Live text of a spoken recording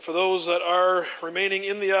For those that are remaining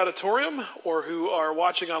in the auditorium or who are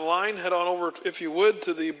watching online, head on over, if you would,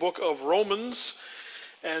 to the book of Romans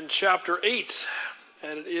and chapter 8.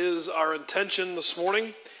 And it is our intention this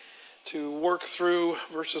morning to work through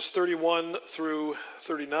verses 31 through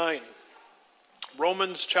 39.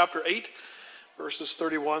 Romans chapter 8, verses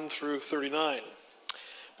 31 through 39.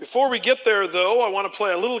 Before we get there, though, I want to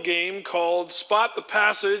play a little game called Spot the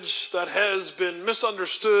Passage That Has Been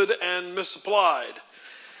Misunderstood and Misapplied.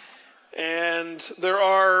 And there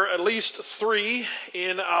are at least three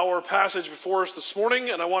in our passage before us this morning,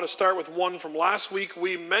 and I want to start with one from last week.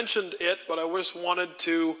 We mentioned it, but I just wanted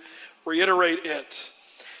to reiterate it.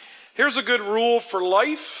 Here's a good rule for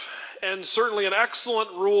life, and certainly an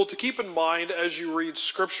excellent rule to keep in mind as you read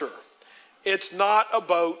Scripture. It's not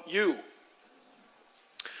about you.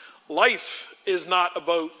 Life is not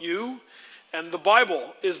about you, and the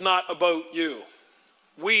Bible is not about you.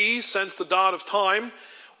 We, since the dawn of time,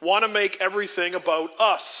 want to make everything about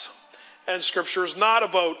us. And Scripture is not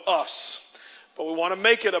about us, but we want to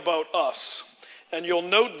make it about us. And you'll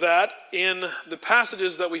note that in the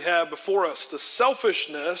passages that we have before us, the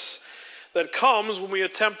selfishness that comes when we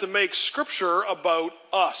attempt to make Scripture about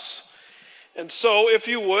us. And so, if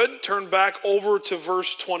you would, turn back over to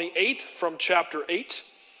verse 28 from chapter 8.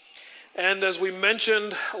 And as we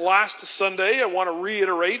mentioned last Sunday, I want to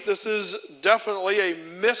reiterate, this is definitely a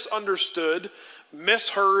misunderstood,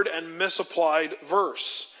 misheard, and misapplied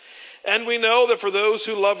verse. And we know that for those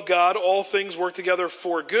who love God, all things work together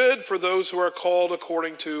for good, for those who are called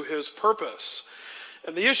according to his purpose.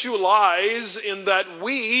 And the issue lies in that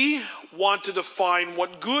we want to define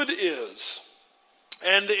what good is.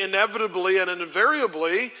 And inevitably and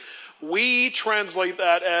invariably, we translate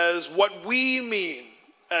that as what we mean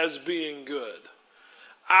as being good.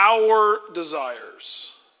 Our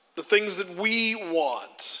desires, the things that we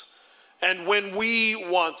want, and when we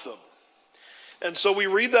want them. And so we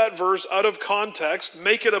read that verse out of context,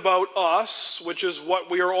 make it about us, which is what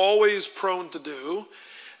we are always prone to do.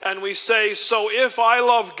 And we say, so if I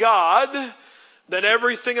love God, then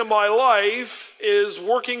everything in my life is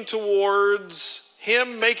working towards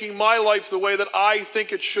him making my life the way that I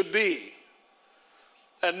think it should be.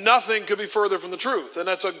 And nothing could be further from the truth. And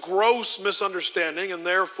that's a gross misunderstanding, and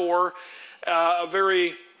therefore a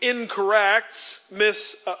very incorrect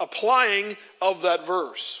misapplying of that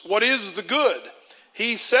verse. What is the good?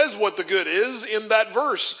 He says what the good is in that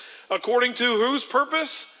verse. According to whose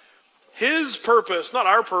purpose? His purpose, not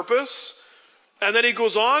our purpose. And then he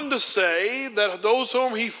goes on to say that those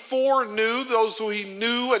whom he foreknew, those who he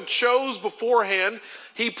knew and chose beforehand,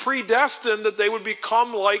 he predestined that they would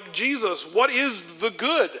become like Jesus. What is the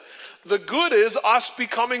good? The good is us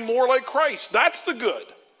becoming more like Christ. That's the good.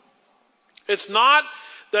 It's not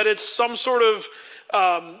that it's some sort of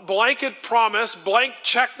blanket promise, blank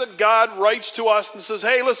check that God writes to us and says,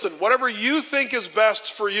 hey, listen, whatever you think is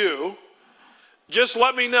best for you, just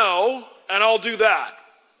let me know and I'll do that.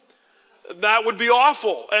 That would be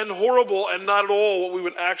awful and horrible and not at all what we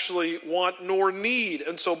would actually want nor need.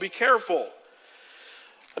 And so be careful.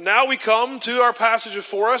 And now we come to our passage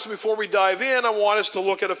before us. And before we dive in, I want us to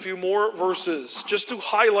look at a few more verses just to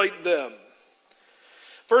highlight them.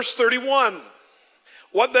 Verse 31.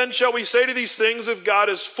 What then shall we say to these things? If God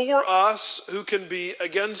is for us, who can be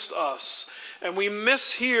against us? And we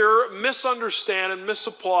mishear, misunderstand, and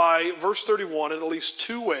misapply verse 31 in at least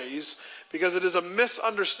two ways, because it is a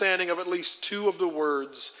misunderstanding of at least two of the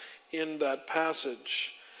words in that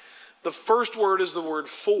passage. The first word is the word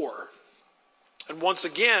for. And once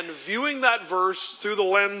again, viewing that verse through the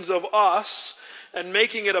lens of us and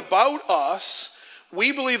making it about us,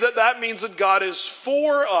 we believe that that means that God is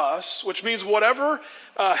for us, which means whatever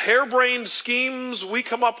harebrained schemes we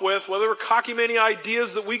come up with, whatever cockamamie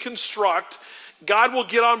ideas that we construct, God will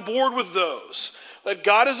get on board with those. That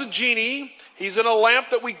God is a genie. He's in a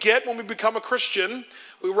lamp that we get when we become a Christian.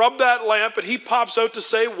 We rub that lamp and he pops out to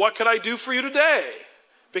say, what can I do for you today?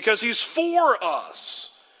 Because he's for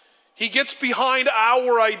us. He gets behind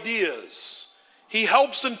our ideas. He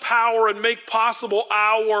helps empower and make possible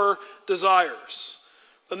our desires.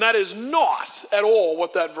 And that is not at all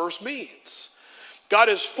what that verse means. God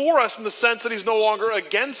is for us in the sense that he's no longer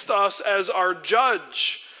against us as our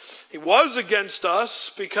judge. He was against us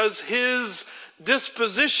because his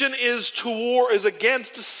disposition is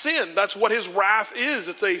against sin. That's what his wrath is.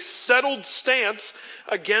 It's a settled stance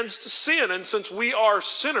against sin. And since we are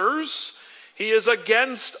sinners, he is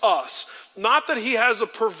against us. Not that he has a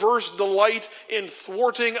perverse delight in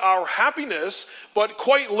thwarting our happiness, but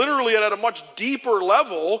quite literally and at a much deeper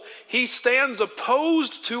level, he stands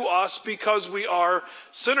opposed to us because we are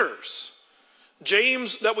sinners.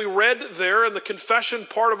 James, that we read there in the confession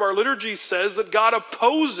part of our liturgy, says that God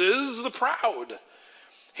opposes the proud.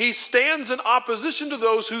 He stands in opposition to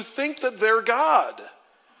those who think that they're God,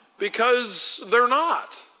 because they're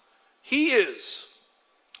not. He is.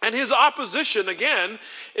 And his opposition, again,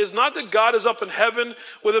 is not that God is up in heaven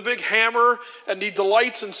with a big hammer and he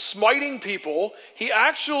delights in smiting people. He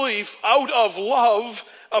actually, out of love,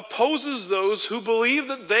 opposes those who believe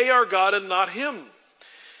that they are God and not him.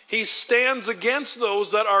 He stands against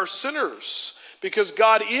those that are sinners. Because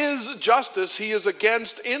God is justice, he is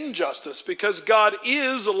against injustice. Because God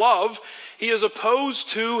is love, he is opposed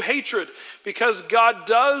to hatred. Because God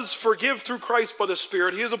does forgive through Christ by the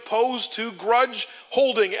Spirit, he is opposed to grudge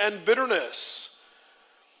holding and bitterness.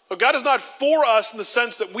 But God is not for us in the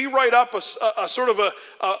sense that we write up a sort of a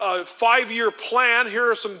 5-year plan. Here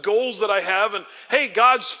are some goals that I have, and hey,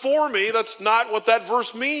 God's for me. That's not what that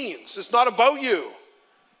verse means. It's not about you.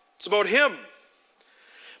 It's about him.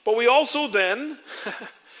 But we also then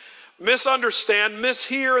misunderstand,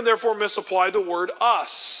 mishear, and therefore misapply the word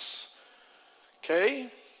us. Okay?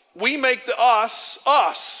 We make the us,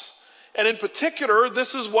 us. And in particular,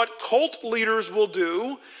 this is what cult leaders will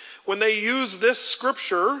do when they use this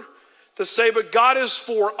scripture to say, but God is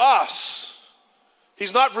for us.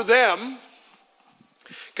 He's not for them.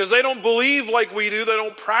 Because they don't believe like we do. They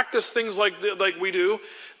don't practice things like we do.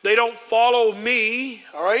 They don't follow me,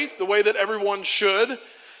 all right, the way that everyone should.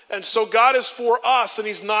 And so God is for us and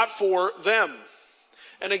he's not for them.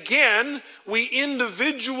 And again, we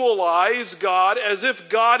individualize God as if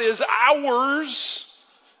God is ours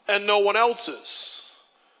and no one else's.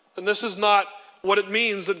 And this is not what it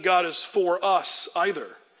means that God is for us either.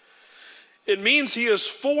 It means he is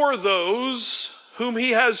for those whom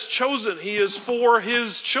he has chosen. He is for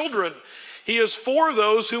his children. He is for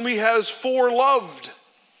those whom he has foreloved.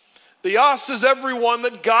 The us is everyone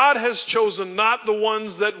that God has chosen, not the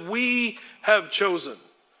ones that we have chosen.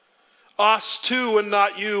 Us two and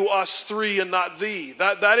not you, us three and not thee.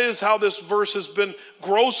 That is how this verse has been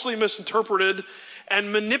grossly misinterpreted and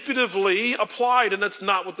manipulatively applied, and that's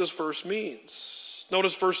not what this verse means.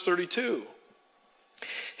 Notice verse 32.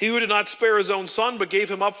 He who did not spare his own son, but gave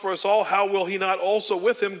him up for us all, how will he not also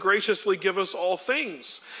with him graciously give us all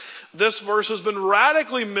things? This verse has been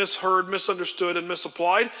radically misheard, misunderstood, and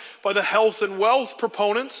misapplied by the health and wealth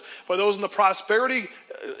proponents, by those in the prosperity.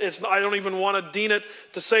 I don't even want to deem it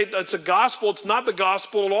to say it's a gospel. It's not the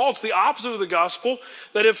gospel at all. It's the opposite of the gospel.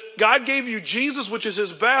 That if God gave you Jesus, which is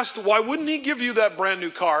his best, why wouldn't he give you that brand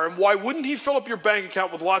new car? And why wouldn't he fill up your bank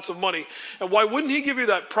account with lots of money? And why wouldn't he give you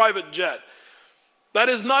that private jet? That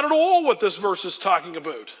is not at all what this verse is talking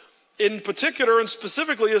about. In particular and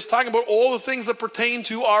specifically is talking about all the things that pertain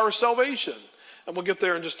to our salvation. And we'll get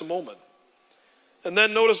there in just a moment. And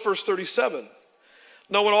then notice verse 37.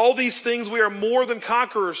 Now in all these things we are more than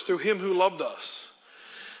conquerors through him who loved us.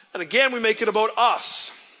 And again we make it about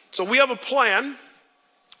us. So we have a plan,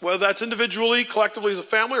 whether that's individually, collectively as a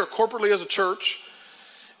family, or corporately as a church.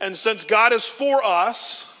 And since God is for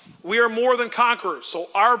us, we are more than conquerors. So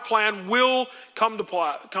our plan will come to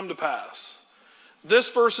pass. This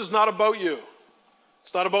verse is not about you.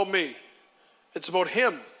 It's not about me. It's about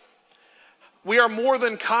him. We are more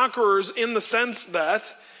than conquerors in the sense that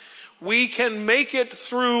we can make it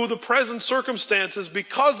through the present circumstances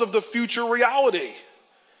because of the future reality.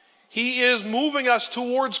 He is moving us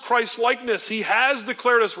towards Christ's likeness. He has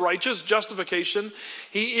declared us righteous, justification.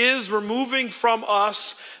 He is removing from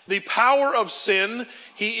us the power of sin.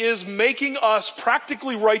 He is making us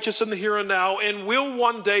practically righteous in the here and now, and will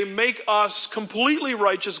one day make us completely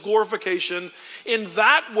righteous, glorification. In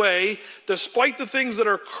that way, despite the things that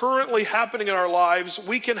are currently happening in our lives,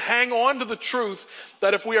 we can hang on to the truth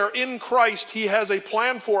that if we are in Christ, he has a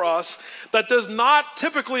plan for us that does not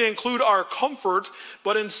typically include our comfort,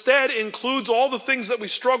 but instead includes all the things that we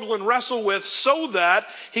struggle and wrestle with, so that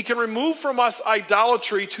he can remove from us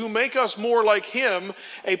idolatry to make us more like him,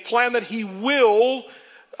 a plan that he will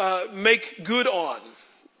make good on.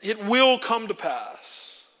 It will come to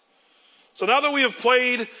pass. So now that we have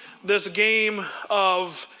played this game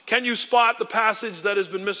of can you spot the passage that has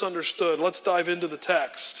been misunderstood, let's dive into the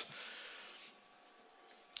text.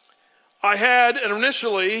 I had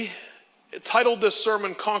initially titled this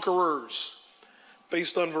sermon Conquerors,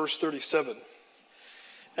 based on verse 37.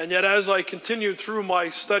 And yet as I continued through my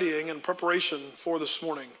studying and preparation for this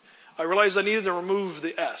morning, I realized I needed to remove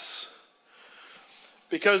the S.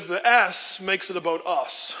 Because the S makes it about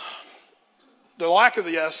us. The lack of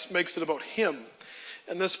the S makes it about him.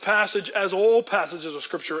 And this passage, as all passages of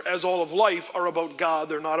Scripture, as all of life, are about God.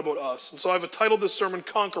 They're not about us. And so I've titled this sermon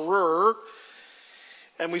Conqueror.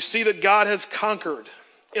 And we see that God has conquered.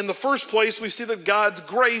 In the first place, we see that God's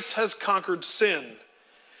grace has conquered sin.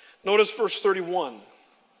 Notice verse 31.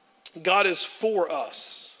 God is for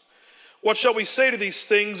us. What shall we say to these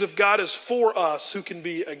things? If God is for us, who can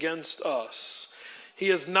be against us? He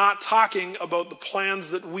is not talking about the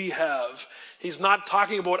plans that we have. He's not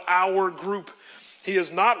talking about our group. He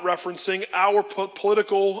is not referencing our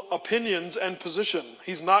political opinions and position.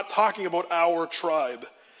 He's not talking about our tribe.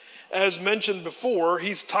 As mentioned before,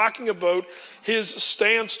 he's talking about his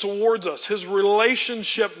stance towards us, his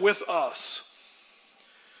relationship with us.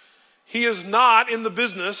 He is not in the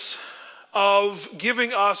business of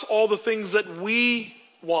giving us all the things that we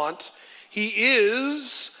want. He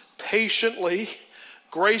is patiently,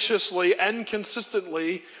 graciously, and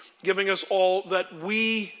consistently giving us all that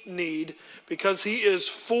we need, because he is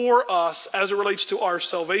for us as it relates to our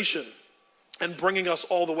salvation and bringing us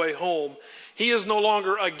all the way home. He is no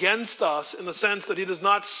longer against us in the sense that he does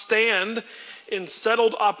not stand in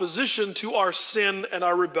settled opposition to our sin and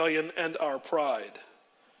our rebellion and our pride.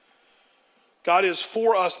 God is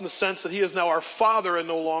for us in the sense that he is now our Father and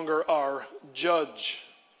no longer our judge.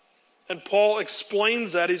 And Paul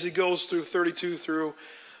explains that as he goes through 32 through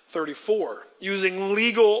 34, using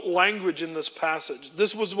legal language in this passage.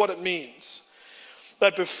 This was what it means.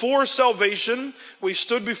 That before salvation, we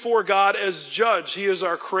stood before God as judge. He is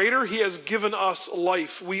our creator. He has given us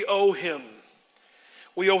life. We owe him.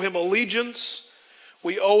 We owe him allegiance.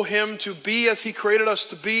 We owe him to be as he created us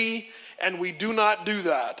to be, and we do not do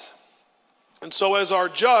that. And so as our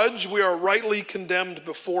judge, we are rightly condemned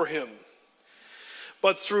before him.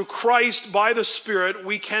 But through Christ, by the Spirit,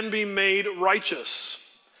 we can be made righteous,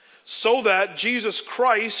 so that Jesus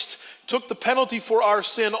Christ took the penalty for our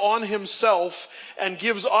sin on himself and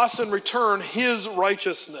gives us in return his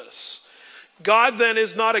righteousness. God then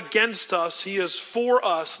is not against us. He is for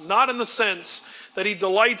us, not in the sense that he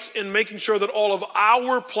delights in making sure that all of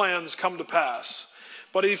our plans come to pass,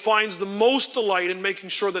 but he finds the most delight in making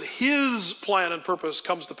sure that his plan and purpose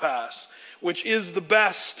comes to pass, which is the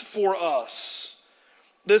best for us.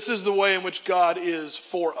 This is the way in which God is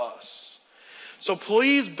for us. So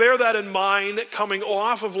please bear that in mind coming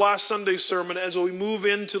off of last Sunday's sermon as we move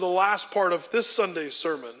into the last part of this Sunday's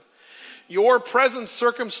sermon. Your present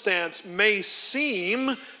circumstance may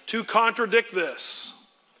seem to contradict this,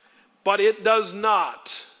 but it does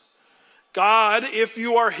not. God, if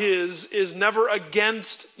you are his, is never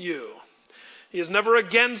against you. He is never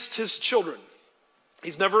against his children.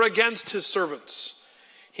 He's never against his servants.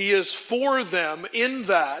 He is for them in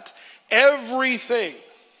that everything,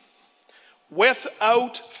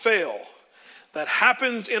 without fail, that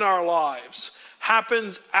happens in our lives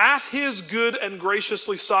happens at his good and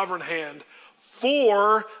graciously sovereign hand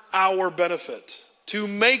for our benefit, to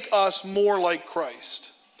make us more like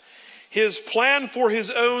Christ. His plan for his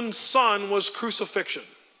own son was crucifixion.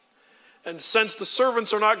 And since the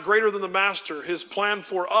servants are not greater than the master, his plan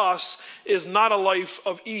for us is not a life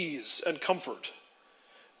of ease and comfort.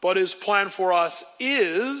 But his plan for us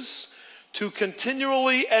is to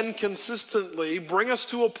continually and consistently bring us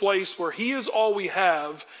to a place where he is all we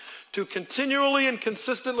have, to continually and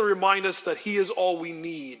consistently remind us that he is all we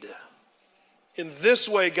need. In this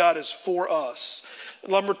way, God is for us.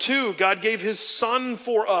 Number two, God gave his son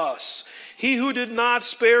for us. He who did not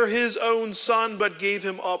spare his own son, but gave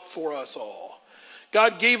him up for us all.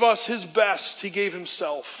 God gave us his best. He gave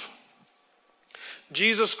himself.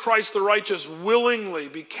 Jesus Christ the righteous willingly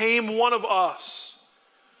became one of us,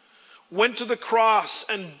 went to the cross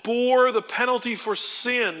and bore the penalty for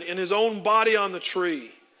sin in his own body on the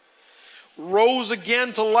tree, rose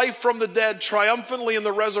again to life from the dead triumphantly in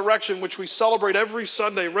the resurrection, which we celebrate every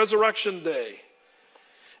Sunday, Resurrection Day.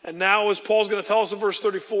 And now, as Paul's going to tell us in verse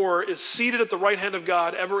 34, is seated at the right hand of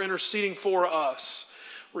God, ever interceding for us,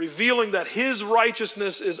 revealing that his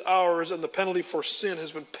righteousness is ours and the penalty for sin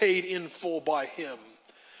has been paid in full by him.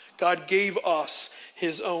 God gave us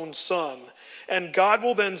his own son. And God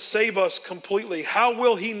will then save us completely. How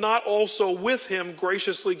will he not also with him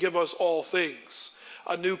graciously give us all things?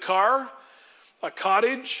 A new car, a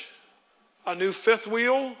cottage, a new fifth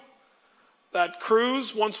wheel, that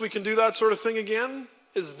cruise, once we can do that sort of thing again?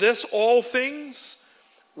 Is this all things?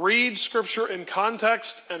 Read Scripture in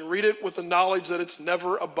context and read it with the knowledge that it's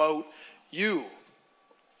never about you.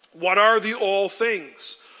 What are the all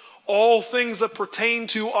things? All things that pertain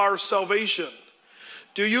to our salvation.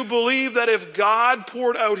 Do you believe that if God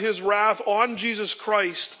poured out his wrath on Jesus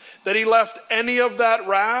Christ, that he left any of that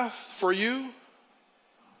wrath for you?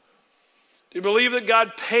 Do you believe that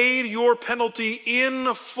God paid your penalty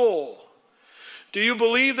in full? Do you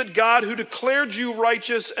believe that God, who declared you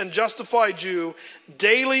righteous and justified you,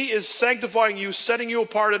 daily is sanctifying you, setting you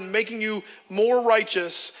apart, and making you more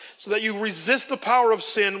righteous, so that you resist the power of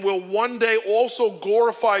sin, will one day also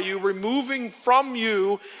glorify you, removing from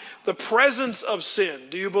you the presence of sin?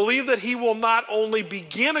 Do you believe that he will not only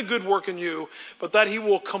begin a good work in you, but that he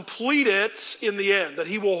will complete it in the end, that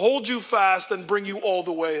he will hold you fast and bring you all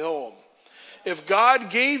the way home? If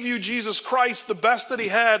God gave you Jesus Christ, the best that he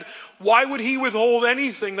had, why would he withhold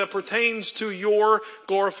anything that pertains to your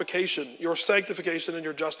glorification, your sanctification, and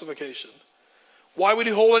your justification? Why would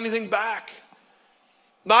he hold anything back?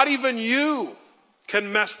 Not even you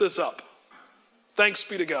can mess this up. Thanks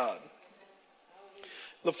be to God.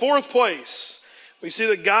 In the fourth place, we see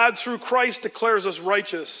that God through Christ declares us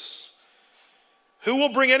righteous. Who will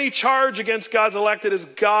bring any charge against God's elect? It is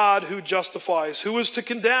God who justifies. Who is to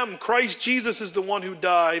condemn? Christ Jesus is the one who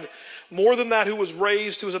died. More than that, who was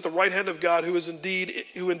raised, who is at the right hand of God, who indeed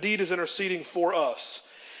is interceding for us.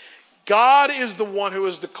 God is the one who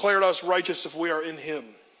has declared us righteous if we are in him.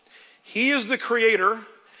 He is the creator,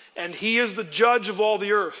 and he is the judge of all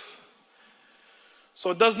the earth.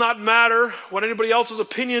 So it does not matter what anybody else's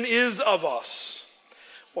opinion is of us.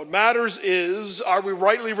 What matters is, are we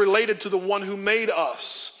rightly related to the one who made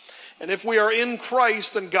us? And if we are in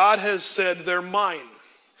Christ, then God has said, they're mine.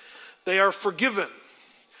 They are forgiven,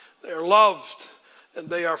 they are loved, and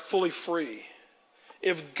they are fully free.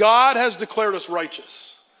 If God has declared us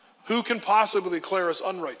righteous, who can possibly declare us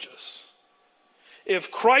unrighteous?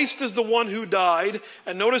 If Christ is the one who died,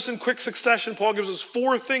 and notice in quick succession, Paul gives us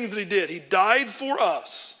 4 things that he did. He died for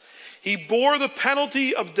us. He bore the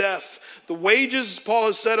penalty of death. The wages, Paul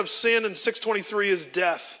has said, of sin in 6:23 is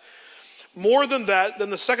death. More than that, than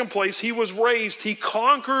the second place, he was raised. He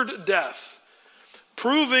conquered death,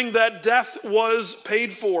 proving that death was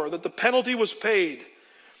paid for, that the penalty was paid.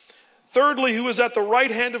 Thirdly, who is at the right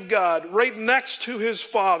hand of God, right next to his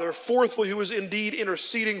Father. Fourthly, who is indeed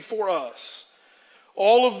interceding for us.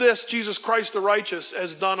 All of this, Jesus Christ the righteous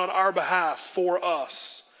has done on our behalf for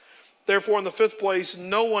us. Therefore, in the fifth place,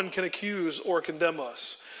 no one can accuse or condemn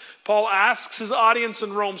us. Paul asks his audience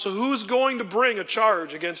in Rome, so who's going to bring a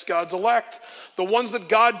charge against God's elect? The ones that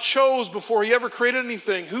God chose before he ever created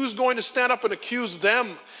anything. Who's going to stand up and accuse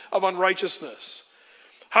them of unrighteousness?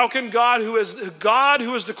 How can God who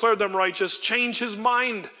has declared them righteous change his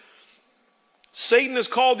mind? Satan is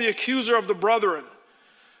called the accuser of the brethren.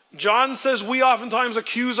 John says we oftentimes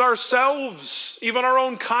accuse ourselves. Even our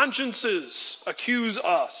own consciences accuse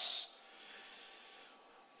us.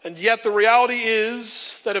 And yet the reality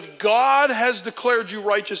is that if God has declared you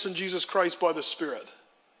righteous in Jesus Christ by the Spirit,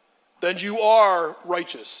 then you are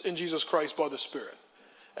righteous in Jesus Christ by the Spirit.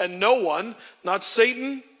 And no one, not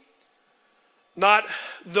Satan, not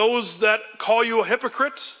those that call you a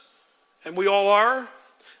hypocrite, and we all are,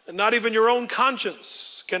 and not even your own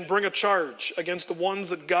conscience can bring a charge against the ones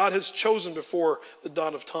that God has chosen before the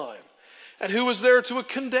dawn of time. And who is there to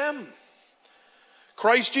condemn?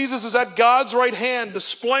 Christ Jesus is at God's right hand,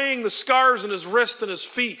 displaying the scars in his wrist and his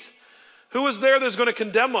feet. Who is there that's going to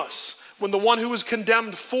condemn us when the one who was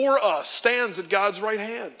condemned for us stands at God's right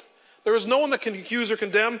hand? There is no one that can accuse or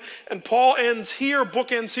condemn. And Paul ends here,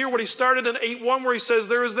 bookends here, what he started in 8:1, where he says,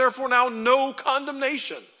 there is therefore now no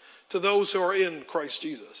condemnation to those who are in Christ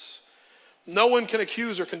Jesus. No one can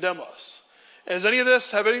accuse or condemn us. And does any of this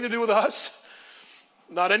have anything to do with us?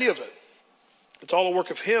 Not any of it. It's all a work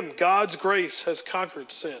of him. God's grace has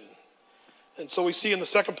conquered sin. And so we see in the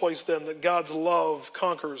second place then that God's love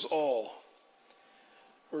conquers all.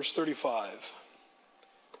 Verse 35.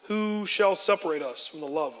 Who shall separate us from the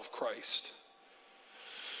love of Christ?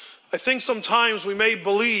 I think sometimes we may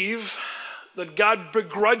believe that God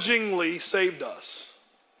begrudgingly saved us.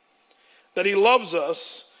 That he loves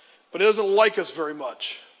us, but he doesn't like us very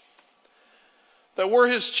much. That we're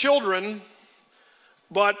his children,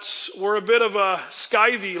 but we're a bit of a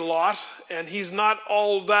skivvy lot, and he's not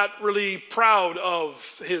all that really proud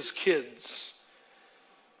of his kids.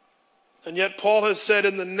 And yet Paul has said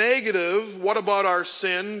in the negative, what about our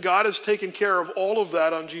sin? God has taken care of all of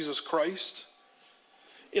that on Jesus Christ.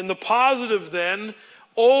 In the positive then,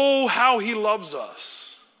 oh, how he loves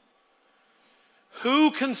us.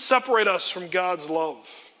 Who can separate us from God's love?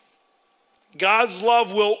 God's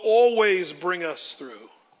love will always bring us through.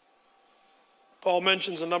 Paul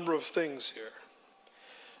mentions a number of things here.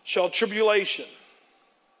 Shall tribulation,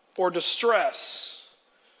 or distress,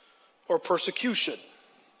 or persecution,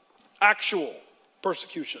 actual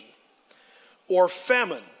persecution, or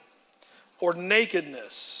famine, or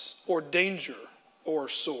nakedness, or danger, or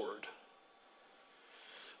sword.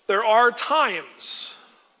 There are times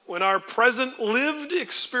when our present lived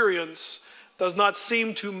experience does not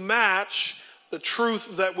seem to match the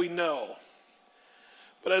truth that we know.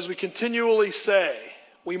 But as we continually say,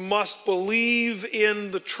 we must believe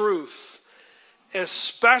in the truth,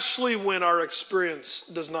 especially when our experience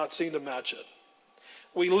does not seem to match it.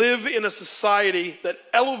 We live in a society that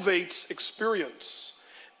elevates experience.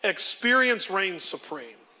 Experience reigns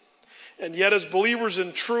supreme. And yet, as believers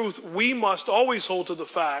in truth, we must always hold to the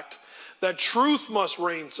fact that truth must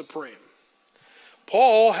reign supreme.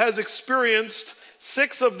 Paul has experienced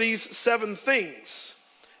 6 of these 7 things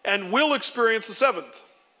and will experience the 7th.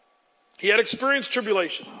 He had experienced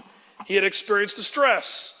tribulation. He had experienced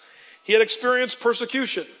distress. He had experienced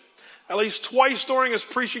persecution. At least twice during his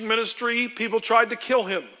preaching ministry, people tried to kill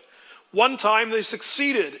him. One time they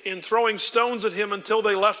succeeded in throwing stones at him until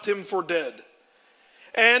they left him for dead.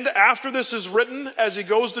 And after this is written, as he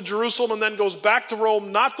goes to Jerusalem and then goes back to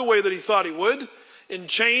Rome, not the way that he thought he would, in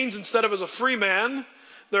chains instead of as a free man,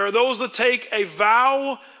 there are those that take a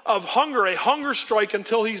vow of hunger, a hunger strike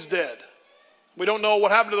until he's dead. We don't know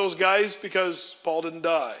what happened to those guys because Paul didn't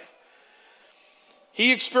die.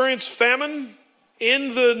 He experienced famine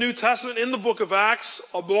in the New Testament, in the book of Acts.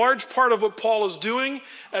 A large part of what Paul is doing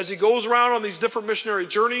as he goes around on these different missionary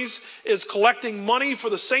journeys is collecting money for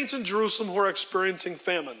the saints in Jerusalem who are experiencing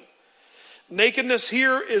famine. Nakedness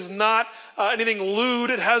here is not anything lewd.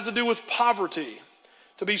 It has to do with poverty.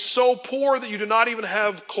 To be so poor that you do not even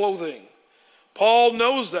have clothing. Paul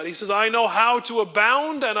knows that. He says, I know how to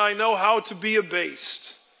abound and I know how to be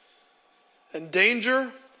abased. And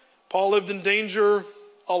danger, Paul lived in danger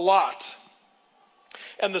a lot.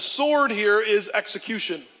 And the sword here is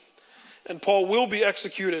execution. And Paul will be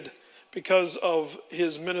executed because of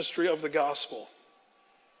his ministry of the gospel.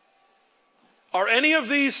 Are any of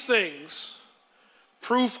these things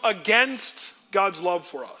proof against God's love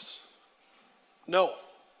for us? No.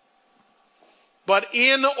 But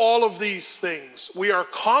in all of these things, we are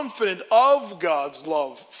confident of God's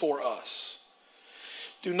love for us.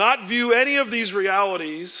 Do not view any of these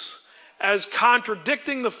realities as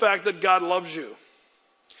contradicting the fact that God loves you.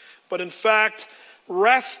 But in fact,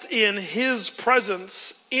 rest in his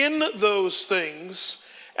presence in those things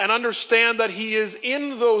and understand that he is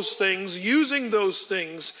in those things, using those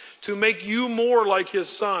things to make you more like his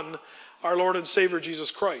Son, our Lord and Savior,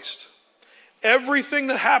 Jesus Christ. Everything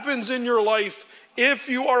that happens in your life, if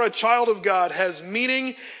you are a child of God, has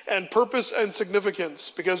meaning and purpose and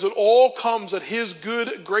significance because it all comes at his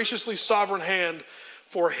good, graciously sovereign hand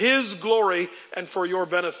for his glory and for your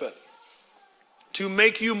benefit, to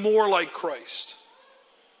make you more like Christ.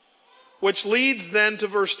 Which leads then to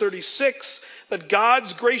verse 36, that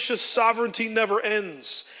God's gracious sovereignty never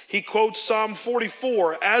ends. He quotes Psalm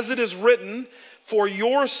 44, as it is written, for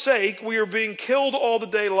your sake we are being killed all the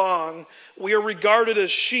day long. We are regarded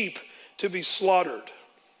as sheep to be slaughtered.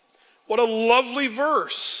 What a lovely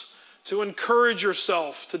verse to encourage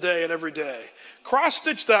yourself today and every day.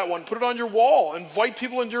 Cross-stitch that one, put it on your wall, invite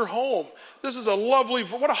people into your home. This is a lovely,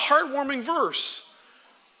 what a heartwarming verse.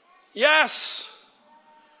 Yes,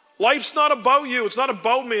 life's not about you, it's not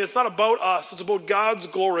about me, it's not about us, it's about God's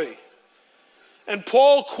glory. And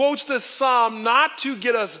Paul quotes this psalm not to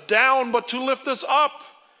get us down, but to lift us up.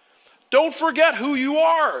 Don't forget who you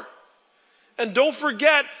are. And don't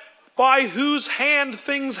forget by whose hand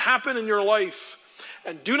things happen in your life.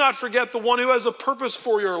 And do not forget the one who has a purpose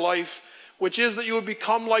for your life, which is that you would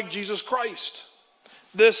become like Jesus Christ.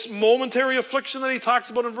 This momentary affliction that he talks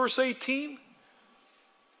about in verse 18.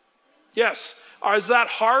 Yes. Is that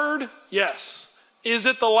hard? Yes. Is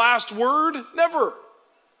it the last word? Never.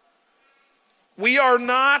 We are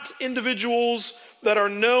not individuals that are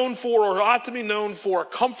known for or ought to be known for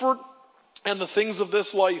comfort and the things of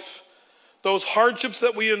this life. Those hardships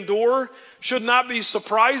that we endure should not be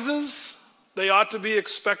surprises. They ought to be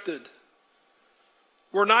expected.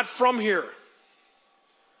 We're not from here.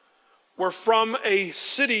 We're from a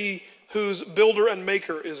city whose builder and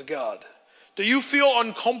maker is God. Do you feel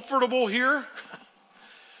uncomfortable here?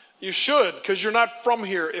 You should, because you're not from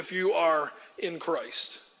here if you are in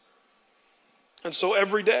Christ. And so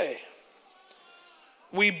every day,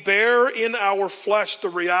 we bear in our flesh the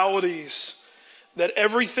realities that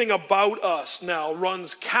everything about us now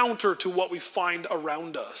runs counter to what we find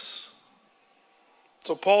around us.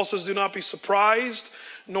 So Paul says, do not be surprised,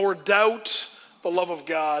 nor doubt the love of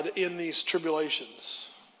God in these tribulations.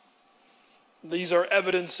 These are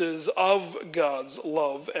evidences of God's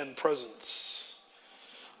love and presence.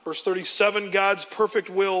 Verse 37, God's perfect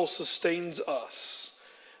will sustains us.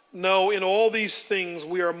 No, in all these things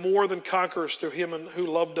we are more than conquerors through him who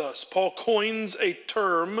loved us. Paul coins a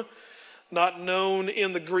term not known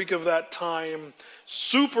in the Greek of that time,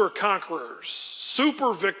 super conquerors,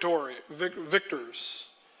 super victors,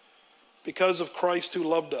 because of Christ who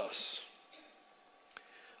loved us.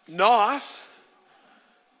 Not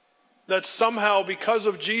that somehow because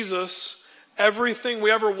of Jesus, everything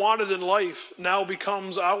we ever wanted in life now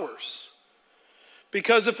becomes ours.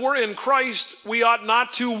 Because if we're in Christ, we ought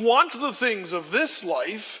not to want the things of this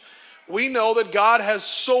life. We know that God has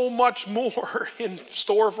so much more in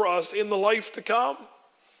store for us in the life to come.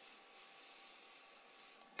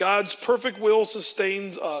 God's perfect will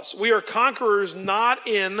sustains us. We are conquerors not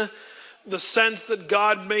in the sense that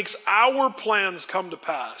God makes our plans come to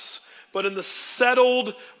pass, but in the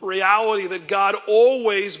settled reality that God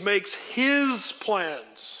always makes his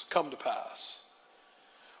plans come to pass.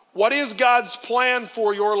 What is God's plan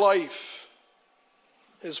for your life?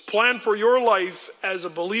 His plan for your life as a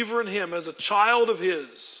believer in him, as a child of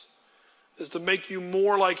his, is to make you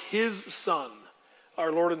more like his Son,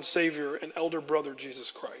 our Lord and Savior and elder brother,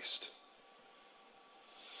 Jesus Christ.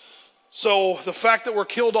 So the fact that we're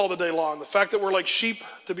killed all the day long, the fact that we're like sheep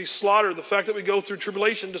to be slaughtered, the fact that we go through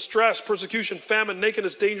tribulation, distress, persecution, famine,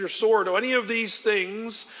 nakedness, danger, sword, do any of these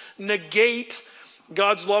things negate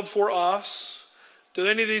God's love for us? Do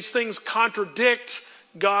any of these things contradict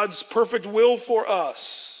God's perfect will for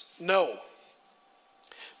us? No.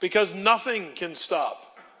 Because nothing can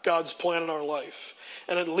stop God's plan in our life.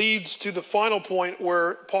 And it leads to the final point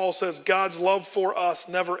where Paul says God's love for us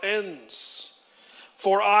never ends.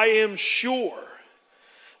 For I am sure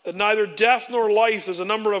that neither death nor life, there's a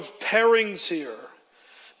number of pairings here,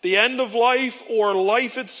 the end of life or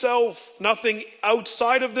life itself, nothing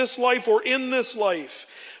outside of this life or in this life,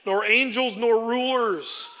 nor angels nor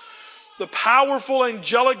rulers, the powerful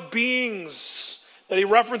angelic beings that he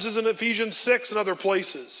references in Ephesians 6 and other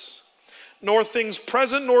places, nor things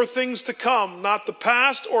present nor things to come, not the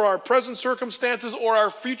past or our present circumstances or our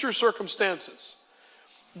future circumstances.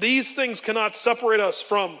 These things cannot separate us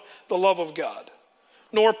from the love of God,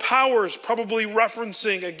 nor powers, probably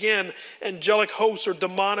referencing, again, angelic hosts or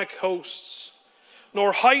demonic hosts,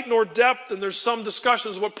 nor height nor depth, and there's some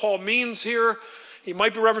discussions what Paul means here. He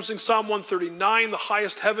might be referencing Psalm 139, the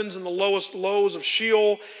highest heavens and the lowest lows of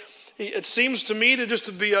Sheol. It seems to me to just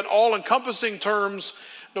to be at all-encompassing terms,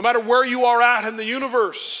 no matter where you are at in the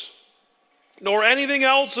universe, nor anything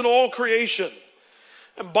else in all creation.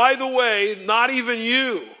 And by the way, not even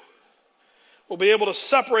you will be able to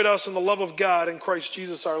separate us in the love of God in Christ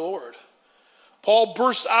Jesus our Lord. Paul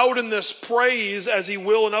bursts out in this praise as he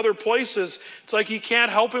will in other places. It's like he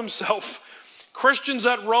can't help himself. Christians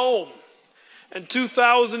at Rome, and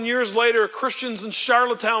 2,000 years later, Christians in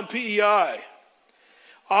Charlottetown, PEI.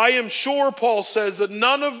 I am sure, Paul says, that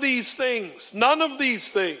none of these things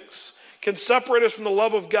can separate us from the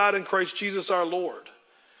love of God in Christ Jesus our Lord.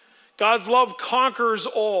 God's love conquers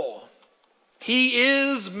all. He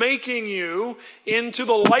is making you into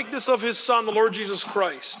the likeness of his Son, the Lord Jesus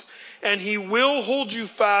Christ. And he will hold you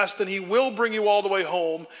fast and he will bring you all the way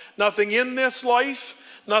home. Nothing in this life,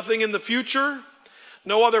 nothing in the future,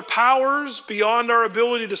 no other powers beyond our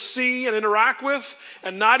ability to see and interact with,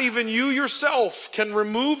 and not even you yourself can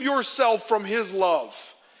remove yourself from his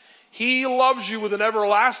love. He loves you with an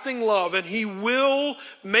everlasting love, and he will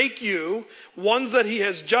make you ones that he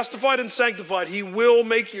has justified and sanctified. He will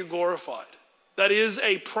make you glorified. That is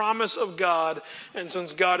a promise of God, and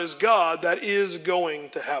since God is God, that is going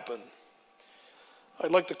to happen. I'd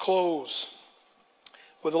like to close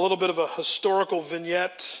with a little bit of a historical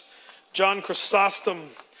vignette. John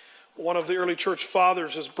Chrysostom, one of the early church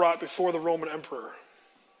fathers, is brought before the Roman emperor.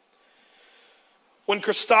 When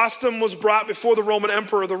Chrysostom was brought before the Roman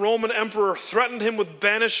emperor threatened him with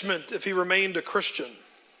banishment if he remained a Christian.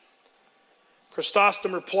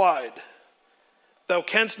 Chrysostom replied, "Thou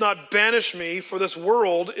canst not banish me, for this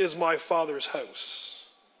world is my Father's house."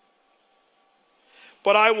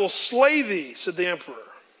 "But I will slay thee," said the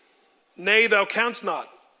emperor. "Nay, thou canst not,"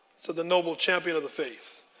 said the noble champion of the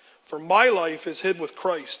faith, "for my life is hid with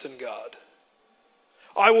Christ in God."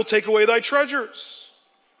 "I will take away thy treasures."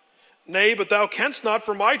 "Nay, but thou canst not,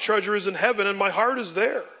 for my treasure is in heaven, and my heart is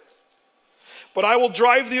there." "But I will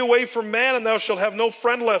drive thee away from man, and thou shalt have no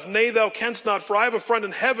friend left." "Nay, thou canst not, for I have a friend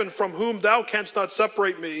in heaven, from whom thou canst not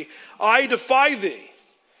separate me. I defy thee,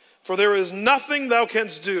 for there is nothing thou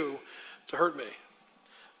canst do to hurt me."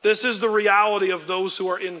 This is the reality of those who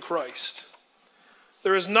are in Christ.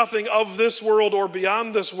 There is nothing of this world or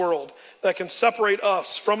beyond this world that can separate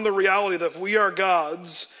us from the reality that if we are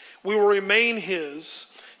God's, we will remain his.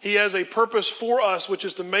 He has a purpose for us, which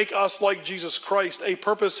is to make us like Jesus Christ, a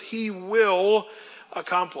purpose he will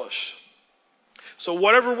accomplish. So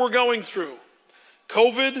whatever we're going through,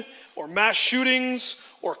 COVID or mass shootings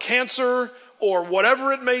or cancer or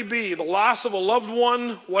whatever it may be, the loss of a loved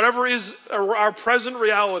one, whatever is our present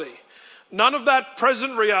reality, none of that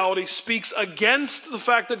present reality speaks against the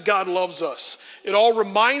fact that God loves us. It all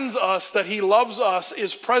reminds us that he loves us,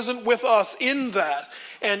 is present with us in that,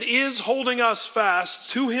 and is holding us fast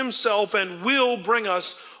to himself and will bring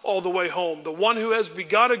us all the way home. The one who has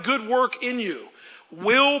begun a good work in you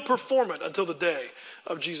will perform it until the day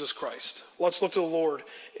of Jesus Christ. Let's look to the Lord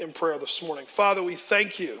in prayer this morning. Father, we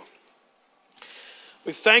thank you.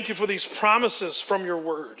 We thank you for these promises from your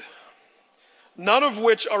word, none of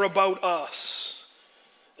which are about us,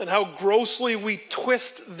 and how grossly we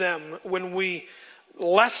twist them when we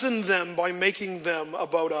lessen them by making them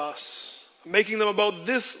about us, making them about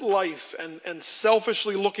this life and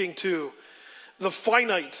selfishly looking to the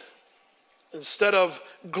finite instead of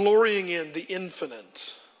glorying in the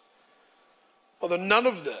infinite. Father, none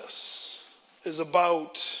of this is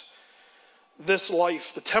about this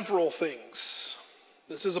life, the temporal things.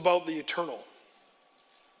 This is about the eternal.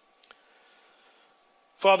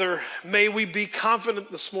 Father, may we be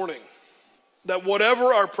confident this morning that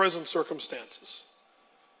whatever our present circumstances,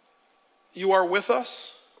 you are with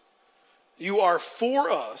us, you are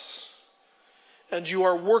for us, and you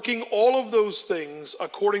are working all of those things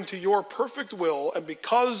according to your perfect will and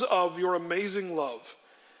because of your amazing love,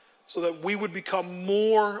 so that we would become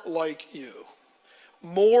more like you,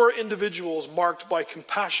 more individuals marked by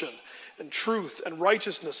compassion and truth and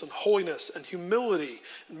righteousness and holiness and humility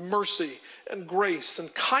and mercy and grace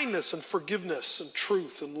and kindness and forgiveness and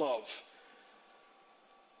truth and love.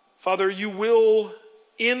 Father, you will,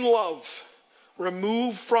 in love,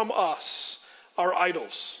 remove from us our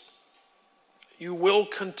idols. You will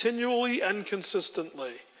continually and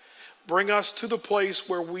consistently bring us to the place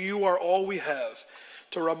where you are all we have,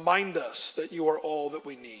 to remind us that you are all that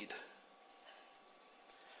we need.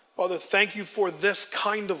 Father, thank you for this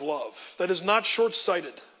kind of love that is not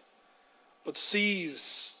short-sighted, but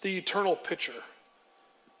sees the eternal picture,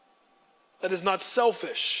 that is not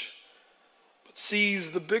selfish, but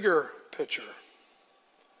sees the bigger picture,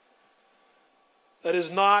 that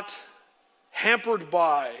is not hampered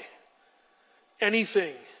by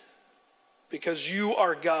anything, because you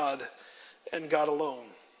are God and God alone.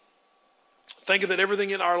 Thank you that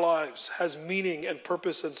everything in our lives has meaning and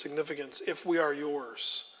purpose and significance if we are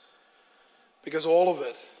yours, because all of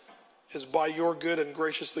it is by your good and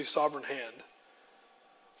graciously sovereign hand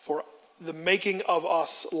for the making of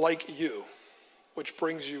us like you, which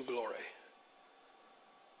brings you glory.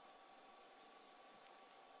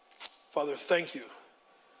 Father, thank you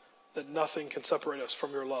that nothing can separate us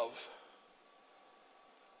from your love.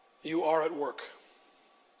 You are at work.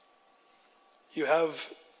 You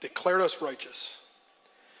have declared us righteous.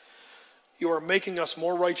 You are making us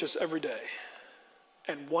more righteous every day.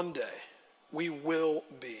 And one day, we will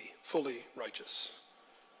be fully righteous.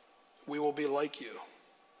 We will be like you,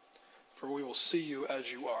 for we will see you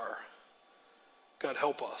as you are. God,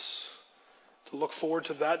 help us to look forward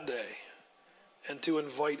to that day and to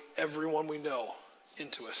invite everyone we know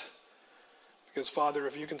into it. Because, Father,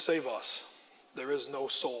 if you can save us, there is no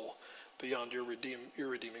soul beyond your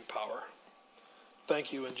redeeming power.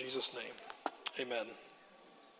 Thank you in Jesus' name. Amen.